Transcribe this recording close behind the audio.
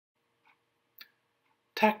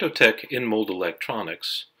Tactotech in-mold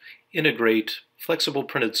electronics integrate flexible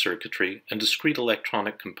printed circuitry and discrete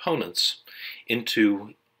electronic components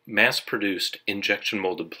into mass-produced injection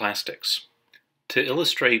molded plastics. To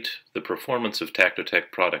illustrate the performance of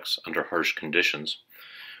Tactotech products under harsh conditions,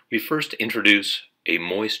 we first introduce a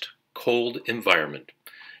moist, cold environment,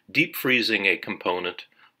 deep freezing a component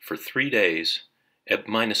for 3 days at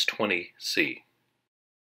 -20 C.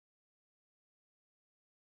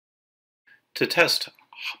 To test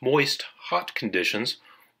moist, hot conditions,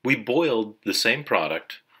 we boiled the same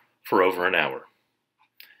product for over an hour.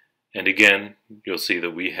 And again, you'll see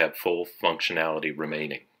that we have full functionality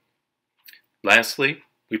remaining. Lastly,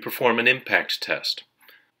 we perform an impact test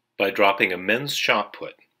by dropping a men's shot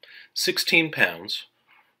put, 16 pounds,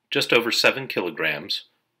 just over 7 kilograms,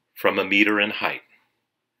 from 1 meter in height.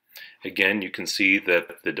 Again, you can see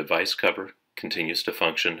that the device cover continues to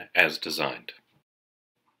function as designed.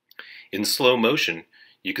 In slow motion,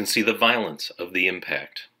 you can see the violence of the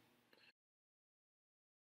impact.